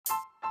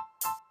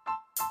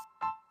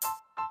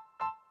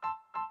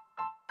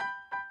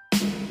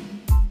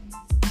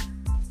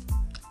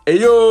Hey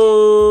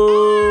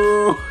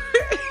yo!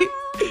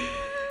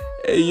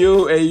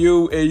 Hey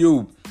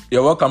yo!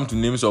 You're welcome to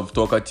Names of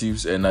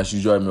Talkatives, and as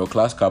usual, I'm your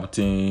class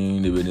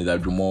captain, Ebenezer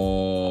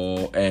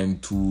Jumo,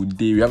 and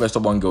today we have a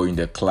stubborn girl in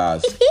the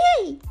class.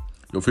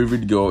 Your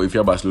favorite girl, if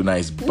you're Barcelona,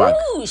 is back.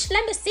 Whoosh,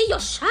 let me see your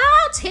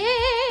shouting.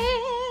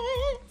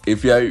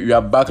 If you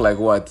are back like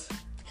what?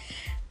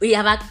 We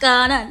have a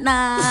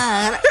na.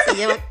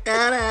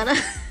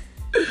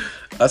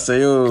 I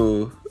say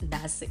yo.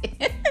 That's it.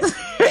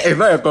 It's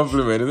not a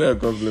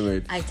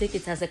compliment. I take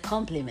it as a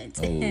compliment.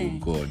 Oh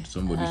God,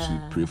 somebody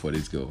should pray for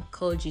this girl.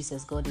 Call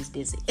Jesus, God is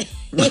busy.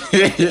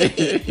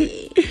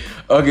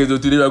 Okay, so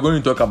today we are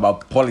going to talk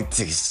about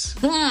politics.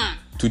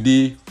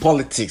 Today,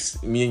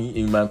 politics. Me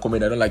in my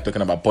comment, I don't like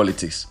talking about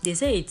politics. They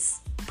say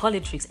it's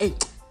politics. Hey,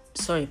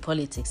 sorry,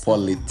 politics.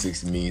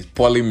 Politics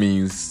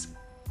means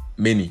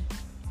many.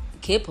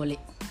 Okay, poly.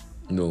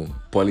 No,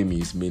 poly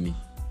means many.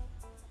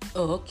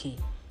 Oh, okay.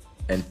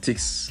 And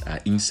ticks are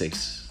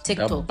insects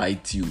TikTok. that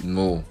bite you.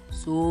 No.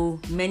 So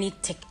many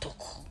TikTok.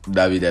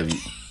 David.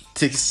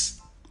 Ticks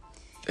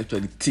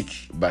actually tick,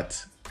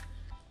 but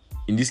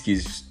in this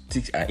case,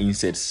 ticks are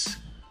insects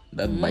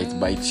that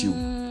bite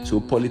you.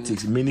 So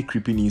politics, many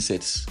creeping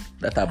insects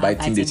that are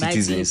biting the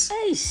citizens.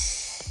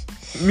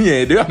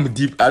 Me, I'm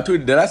deep. I told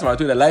you the last time I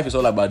told you that life is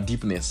all about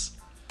deepness.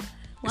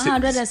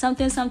 100 and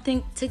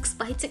something ticks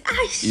biting.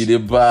 You the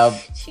bab.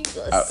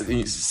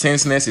 Jesus.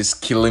 Senseness is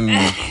killing me.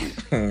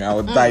 I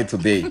will die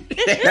today.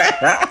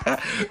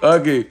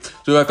 Okay,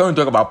 so we're coming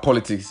to talk about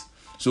politics.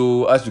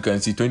 So as you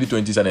can see,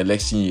 2020 is an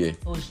election year.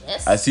 Oh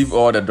yes. As if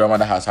all the drama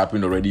that has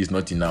happened already is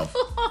not enough.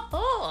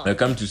 We're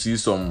coming to see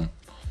some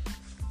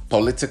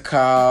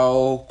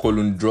political,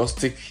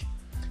 colundrostic,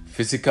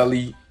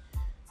 physically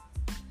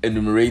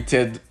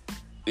enumerated,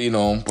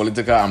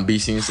 political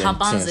ambitions and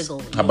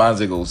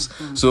Habanzigos.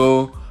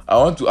 So I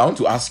want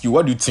to ask you,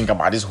 what do you think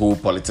about this whole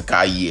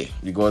political year?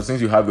 Because since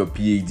you have your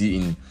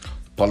PhD in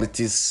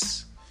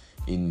politics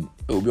in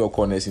Obi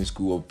Okone's in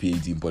school of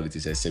PhD in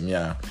politics at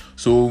Semia.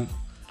 So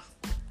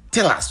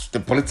tell us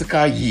the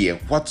political year.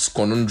 What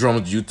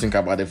conundrums do you think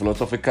about the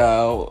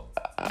philosophical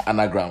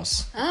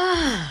anagrams?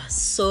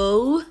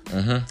 So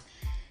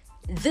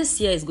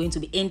this year is going to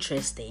be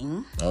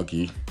interesting.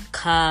 Okay.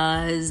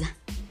 Because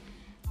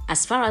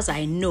as far as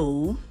I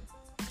know,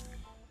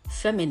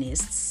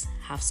 feminists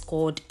have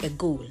scored a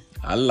goal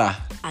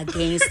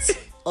against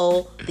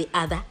all the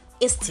other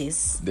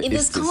isties in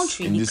this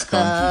country.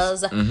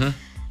 Because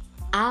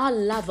our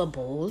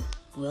lovable,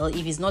 well,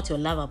 if it's not your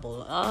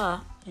lovable,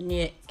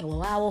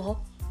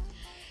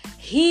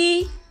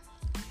 he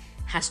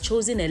has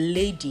chosen a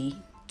lady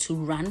to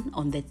run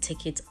on the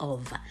ticket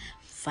of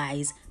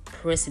vice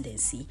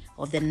presidency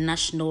of the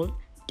National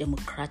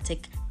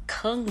Democratic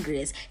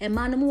Congress. And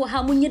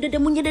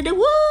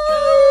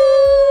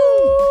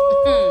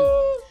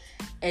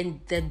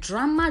the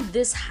drama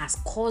this has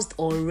caused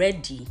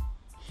already.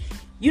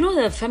 You know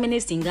the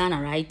feminists in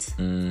Ghana, right?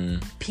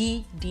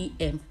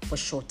 PDM for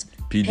short.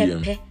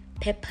 PDM.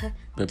 Pepper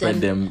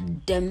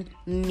them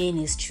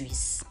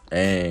ministries.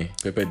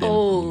 Pepper them.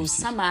 Oh,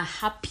 ministries. some are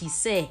happy.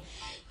 Say,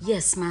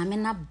 yes, ma'am,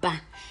 and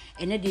ba.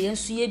 And then the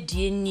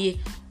DNA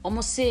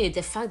almost say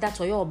the fact that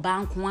your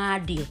bank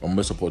one day.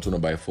 Almost supported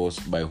by force,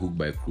 by hook,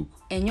 by crook.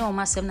 And your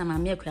master na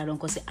mammy crowd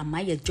don't say, am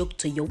I a joke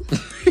to you?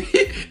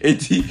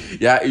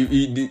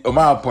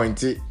 Oma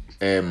appointed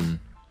I'm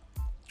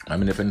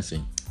in a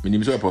fencing. My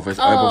name is a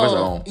professor.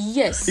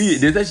 Yes.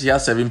 They said she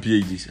has 7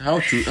 PhDs. How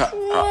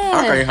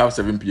can you have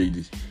 7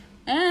 PhDs?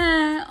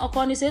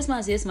 Upon 6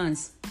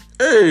 months.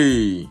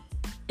 Hey,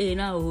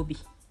 now hobby.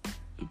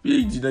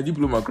 PhD, the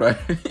diploma cry.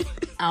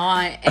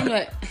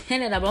 Anyway,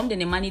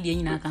 the money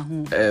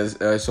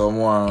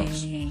someone.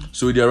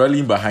 So they're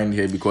rallying behind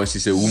her because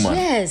she's a woman.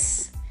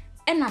 Yes.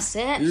 And I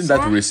said, isn't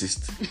that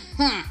racist?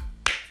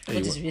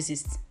 What is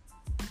racist?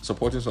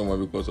 Supporting someone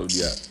because of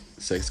their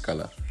sex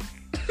color.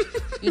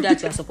 You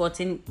that you are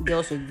supporting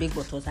girls with big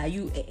buttocks. Are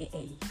you?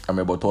 I'm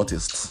a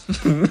buttocist.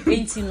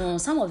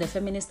 Some of the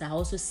feminists are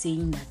also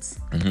saying that.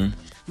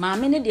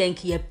 Mama ne de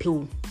enki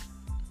pill.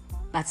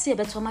 But see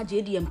better my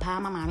JD and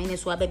Palma, my minister,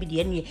 so baby,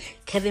 the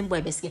Kevin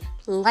Boy,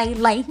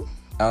 lie.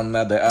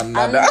 Another.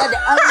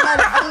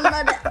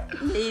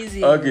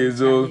 Lazy. Okay,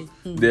 so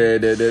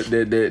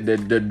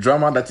the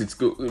drama that it's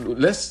go.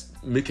 Let's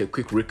make a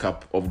quick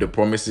recap of the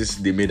promises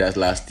they made us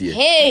last year.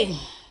 Hey,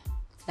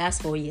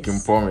 last 4 years.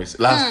 King promise.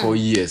 Last 4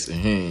 years.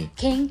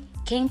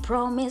 King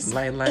promise.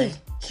 Lie. Hey,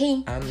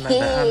 King.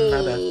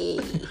 Another.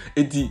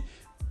 Eti,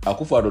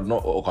 Akufo-Addo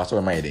no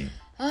okaso my thing.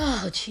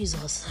 Oh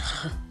Jesus.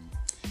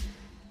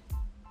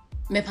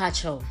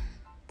 Mepacho,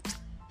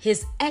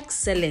 His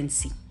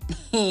Excellency,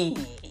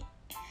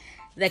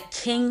 the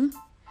King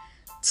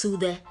to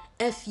the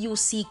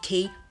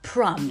FUCK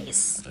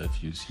promise.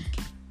 FUCK.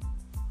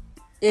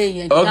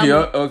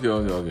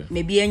 Okay.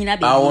 Maybe I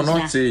will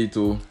not say it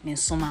too.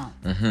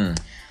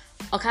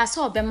 Okay,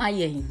 so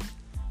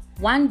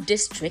one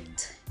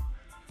district,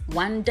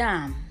 one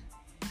dam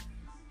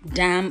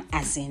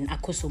as in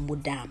Akosombo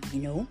Dam,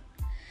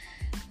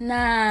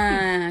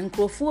 Na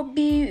nkrofo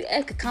bi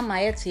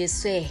ekeka yete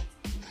say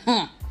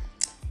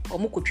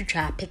omo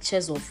kotwitwa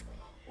pictures of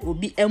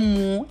obi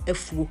emu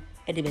afuo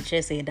e de be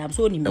kire say dam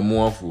so oni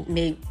emu afuo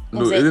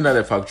no isn't that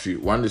a factory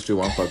one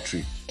district one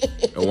factory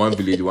and one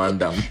village one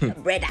dam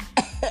brother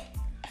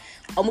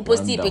omo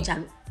posti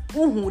picture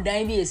uhu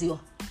dan bi esi ho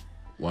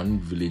one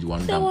village one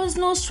dam there was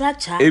no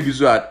structure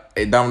ebiso at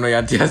a dam no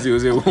yantia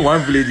say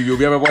one village you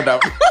be about dam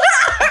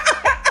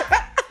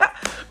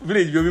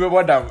village you be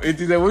about dam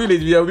it is a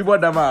village you be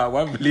about dam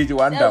one village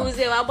one dam we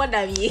say we about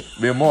dam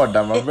be more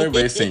dam I'm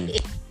very saying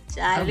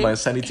have my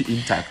sanity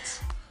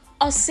intact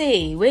or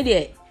say where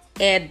the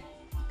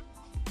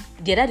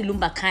Daddy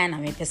Lumba kind of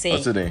me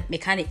say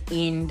mechanic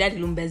in Daddy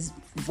Lumba's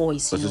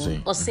voice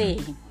or say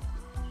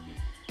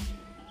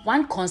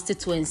one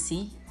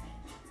constituency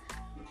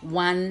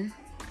 $1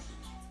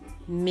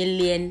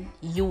 million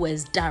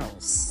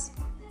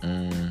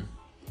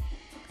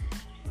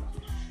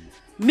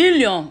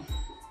million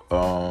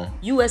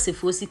US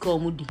if we see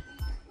mudi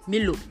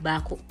milo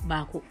bako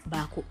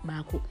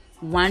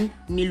 1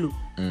 million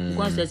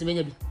constituency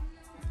benjabi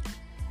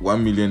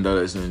 $1 million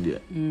in India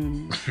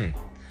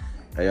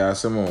aya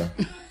some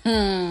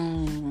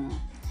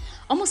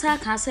almost I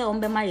can say on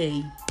be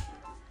my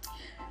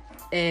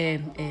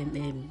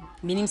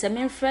meaning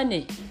some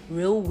friend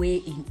railway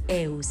in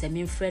air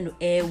some friend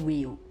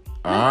airway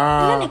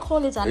let me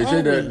call it an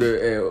airway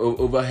the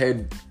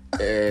overhead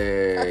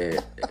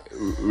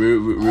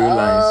rail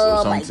lines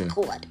or something.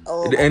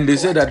 And they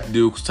said that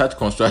they will start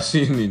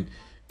construction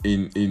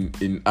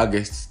in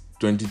August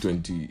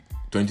 2020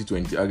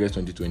 August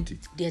 2020.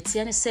 The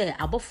tiane say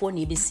abofo na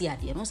ebesi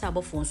ade no say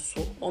abofo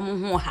so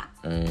omo ho ha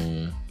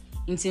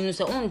intinu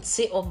say on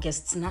say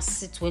August na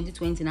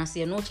 2020 na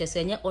say no che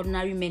say any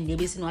ordinary men na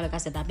ebesi no abeka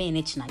say da ben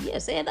na china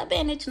yes say da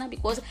ben na china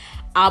because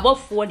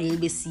abofo na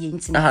ebesi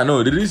intinu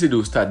no they didn't say they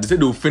will start, they said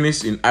they will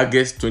finish in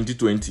August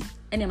 2020.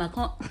 Ene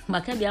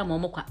maka bia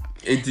mo kwa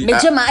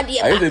meje ma ade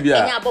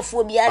enya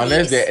abofo bia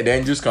unless the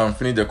angels can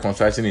finish the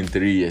construction in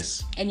 3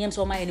 years. Enyem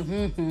so ma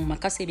ene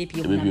maka say be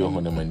pie ho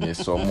na mani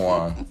so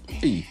more.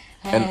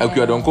 And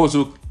Akuadonko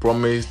also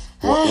promised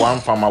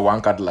one farmer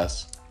one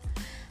cutlass.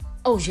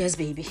 Oh yes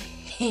baby.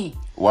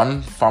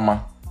 One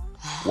farmer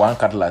one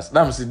cutlass.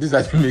 Damn, see this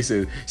doesn't make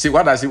sense. See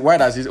why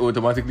does it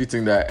automatically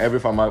think that every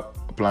farmer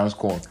plants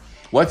corn?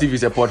 What if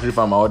it's a poultry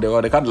farmer or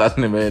the cutlass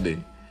name there?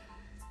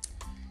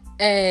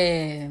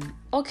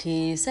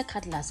 Okay, say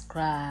cutlass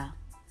cra.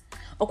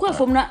 Okwa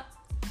from na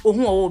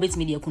ohun owo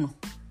betimi de akuno.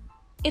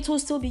 It will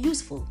still be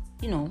useful,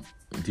 you know.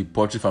 The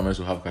poultry farmers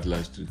will have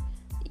cutlass too.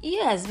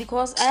 Yes,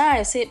 because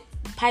I say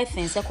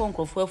pythons are from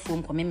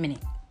coming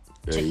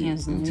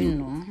chickens, you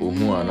know.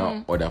 Who are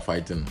now or they're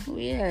fighting.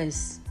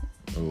 Yes.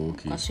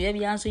 Okay. Because you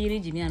have answer you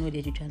Jimmy and what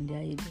did you try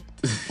and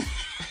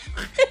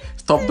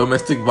Stop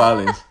domestic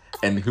violence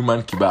and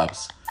human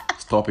kebabs.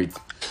 Stop it.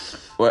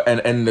 Well,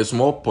 and the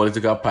small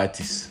political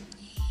parties.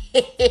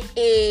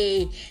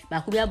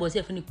 Bakubia boss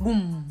if any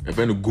gum. If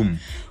any gum.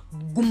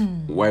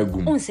 Gum. Why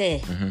gum? On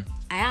say.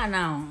 I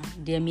now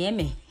dear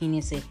me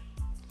he say.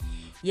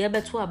 Ye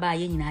beto aba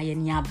ye nyina ye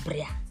nya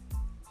brea.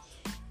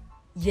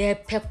 Ye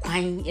pe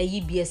kwan e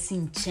yi bia si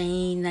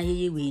nchen na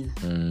ye we no.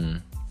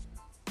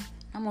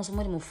 I'm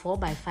somebody mo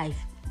 4x5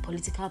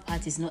 political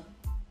parties no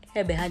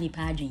ebe ha ni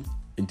pa adwen.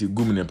 Into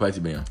gum in party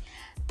be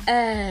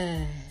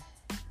a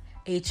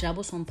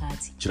Chirabosom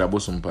party.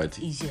 Chirabosom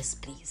party. Yes,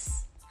 please.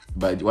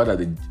 But what are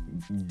the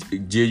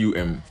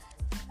JUM?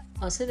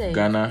 Also the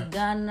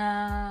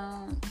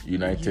Ghana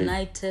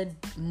United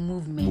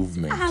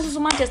Movement. So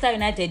Manchester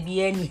United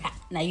be any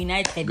na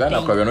United. Ghana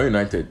are not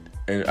united.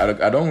 And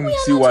I don't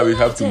see why we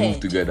have to move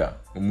together.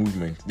 A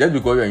movement. Just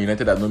because we are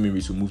united does not mean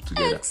we should move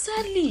together.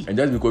 Exactly. And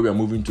just because we are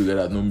moving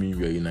together does not mean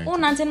we are united.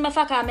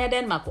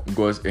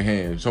 Because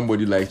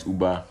somebody likes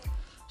Uber.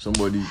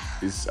 Somebody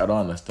is, I don't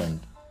understand.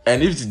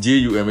 And if it's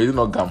JUM, it's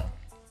not GAM.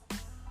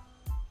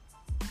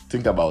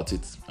 Think about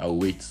it. I'll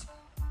wait.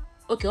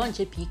 Okay, on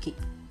PK.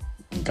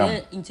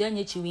 GAM. Into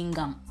any chewing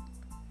gum.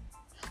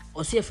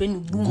 Or see a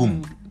friend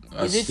Goom.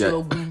 Is it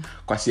your Goom?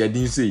 Because I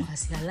didn't say.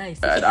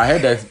 I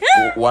heard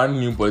that one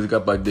new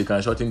political party, they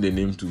can shorten the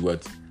name to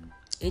what?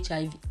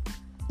 HIV.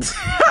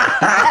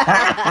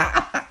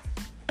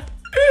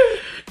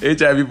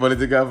 HIV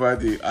political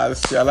party,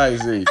 as shall I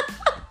say.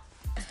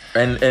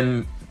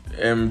 And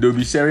they'll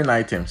be sharing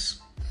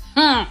items.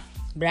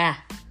 Brah.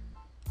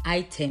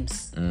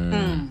 Items.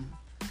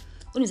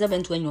 When is that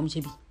been to any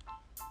omchebi?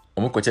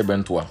 Omokoche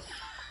bentua.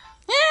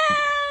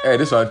 Hey,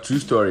 this one true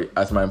story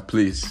at my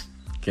place,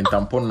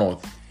 Kintampo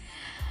North.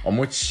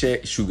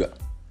 Omoche sugar.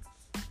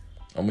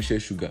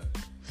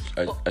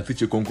 I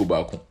think you can't go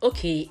back.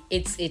 Okay,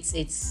 it's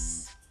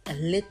a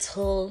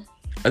little.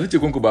 I think you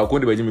can't go back.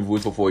 When they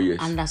vote for 4 years.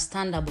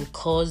 Understandable,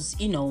 cause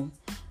you know.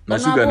 Na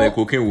sugar na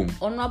cocaine womb.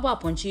 Honorable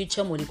Aponchi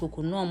Chemo de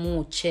Coco no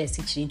more chair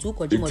sitting to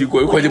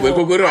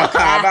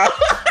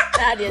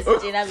That is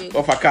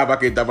of a car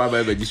back in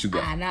Tababa sugar.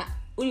 Anna,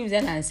 what you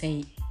then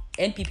say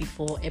NPP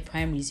for a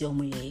primary is your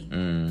way.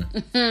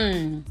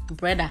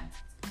 Brother.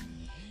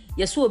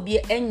 Yes, will be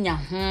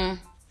enya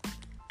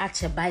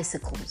Ache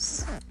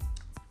bicycles.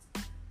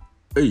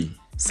 Hey.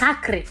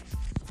 Sacre.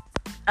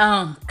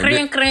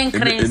 Crane,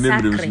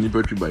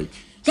 sacre. Bike.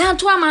 Yeah,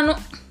 to a man.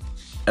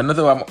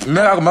 Another one.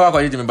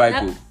 Me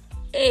bike.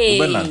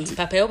 Hey,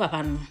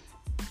 papa no.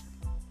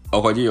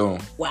 Okoji yo.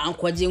 Wa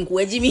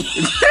nkwaji mi.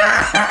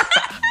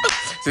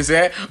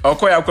 Say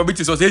okoya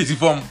akobiti so say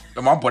form.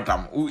 The man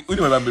potam.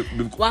 Uni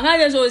me. Wa nga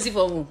je so si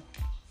form.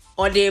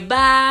 O de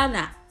ba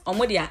na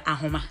omo de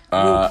ahoma.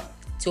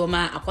 Ti o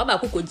ma akwaba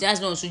akoko jazz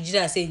no so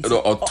jira say nti.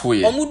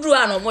 Omo duru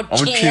an omo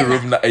chin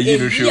rope na eyi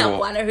no hwe.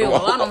 Wa na hwe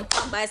wa no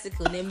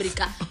bicycle na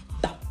America.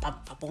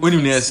 Uni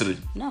me esre.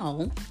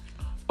 No.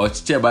 O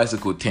chiche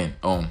bicycle 10.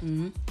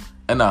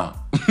 Na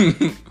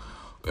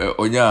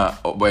onya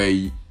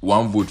by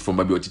 1 vote from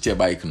baby o chiche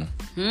bike no.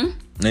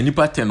 Na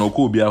nipa 10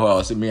 okọ obi ahụ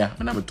a say me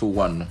na me to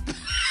 1 no.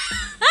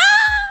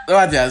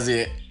 What you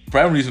say?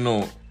 Prime reason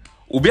no.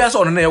 Obi asa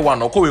ono na e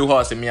 1 okọ we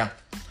ho say me a.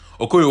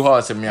 Okọ we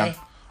ho say me a.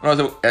 No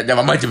say ya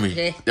mama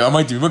jimi. Ya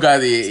mama jimi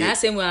because I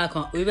say we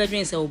are we be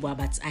doing say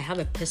but I have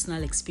a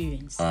personal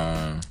experience.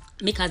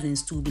 Me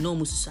cousins too be no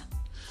mususa.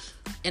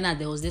 And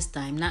there was this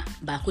time na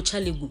ba ko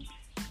chalegu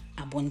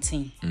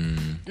abontin.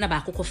 Na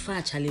ba ko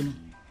fa chale no.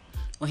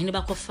 Ohene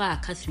ba ko fa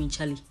Catherine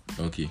Chale.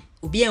 Okay.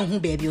 Obi enhu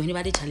baby ohene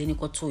ba de Chale ni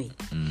ko toy.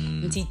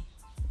 Nti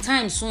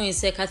time so in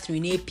say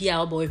Catherine na pia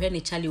obo hwe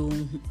ne Chale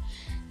ohun.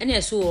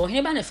 Ene so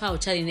ohene ba ne fa o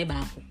Chale ne ba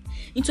ko.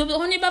 Nti obi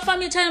ohene ba fa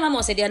me Chale mama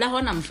o se de da ho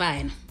na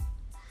mfa no.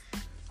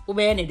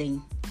 Obe ne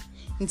den.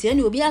 Nti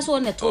ene obi aso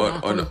ne to ba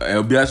ko.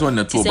 Obi aso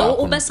ne to ba ko.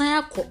 Se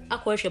obesan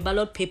akọ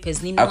ballot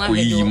papers ni nwa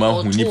he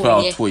do. Nipa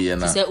o to ye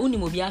na. Se uni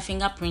mo bia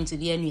fingerprint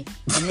de anu.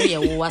 Enu ye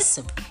wo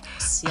wasem.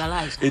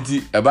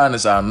 Eti eba na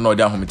sa no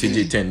de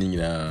ahometeje 10 ni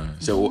nyina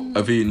se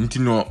afi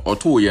ntino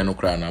oto ye no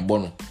kra na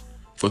bono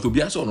foto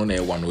bia so no na e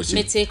one o si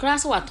mete kra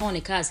so waton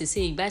ne car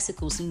say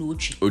bicycles no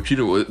otwi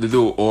no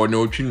o ne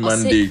otwi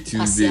Monday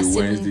Tuesday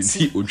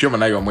Wednesday otwi ma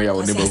na yo mo ya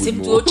o ne ba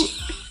bu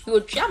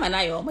otwi ma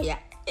na yo mo ya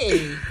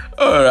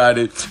all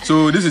right,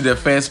 so this is the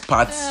first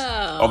part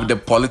of the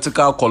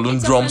political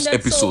conundrums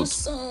episode.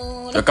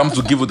 We come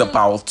to give you the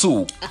power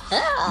too,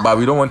 but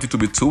we don't want it to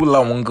be too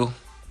long.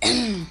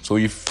 So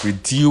you've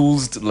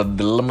reduced the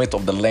limit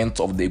of the length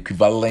of the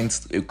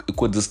equivalent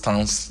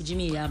equidistance.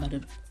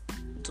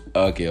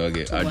 Okay.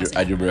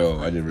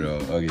 Ajibro.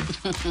 Okay.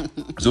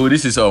 So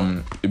this is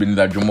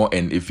Ebenezer Jumo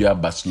and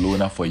Ifya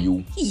Barcelona for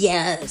you.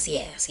 Yes.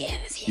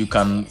 You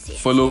can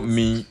follow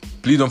me.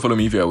 Please don't follow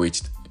me if you are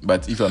witched.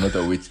 But if you are not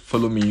a witch,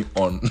 follow me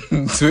on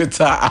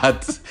Twitter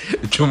at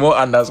Jumo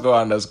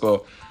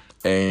 __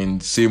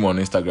 and same on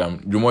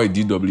Instagram. Jumo is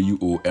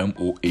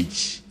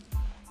DWOMOH.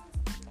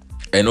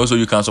 And also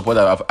you can support.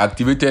 I've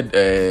activated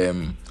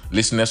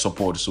listener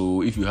support.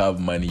 So if you have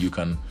money, you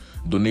can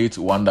donate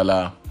 $1,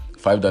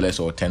 $5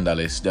 or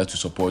 $10 just to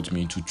support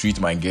me to treat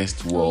my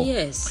guests well.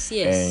 Yes.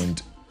 And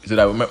so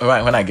that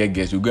when I get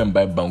guests, we go and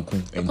buy banku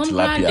and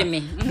tilapia.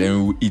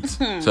 Then we eat.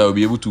 So I'll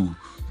be able to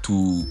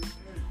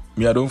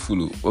me, I don't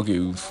follow. Okay,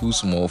 we'll full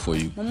small for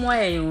you.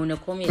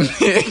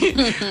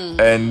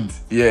 And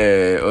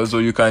yeah, also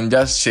you can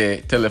just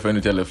share, tell a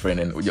friend,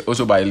 and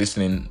also by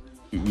listening.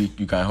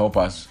 You can help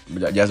us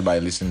just by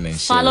listening and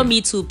sharing. Follow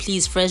me too,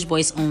 please. Fresh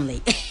Boys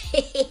only.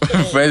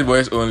 Fresh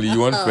Boys only. You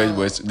want Fresh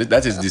Boys?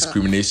 That is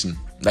discrimination.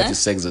 That is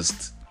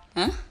sexist.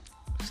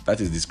 That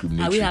is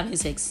discrimination. Are we having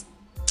sex?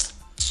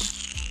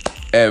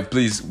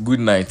 Please, good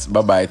night.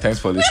 Bye-bye. Thanks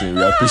for listening.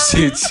 We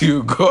appreciate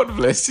you. God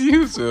bless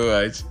you so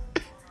much.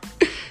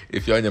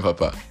 If you're on your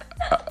papa,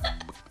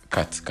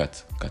 cut.